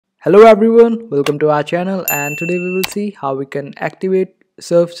Hello everyone, welcome to our channel, and today we will see how we can activate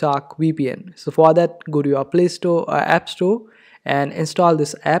Surfshark VPN. So for that, go to your Play Store or App Store and install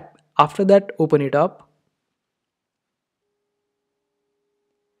this app. After that, open it up.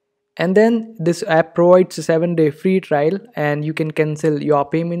 And then this app provides a 7-day free trial and you can cancel your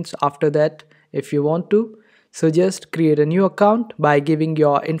payments after that if you want to. So just create a new account by giving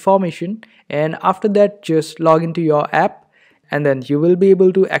your information, and after that just log into your app, and then you will be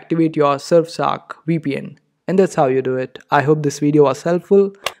able to activate your Surfshark VPN. And that's how you do it. I hope this video was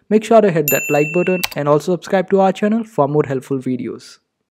helpful. Make sure to hit that like button and also subscribe to our channel for more helpful videos.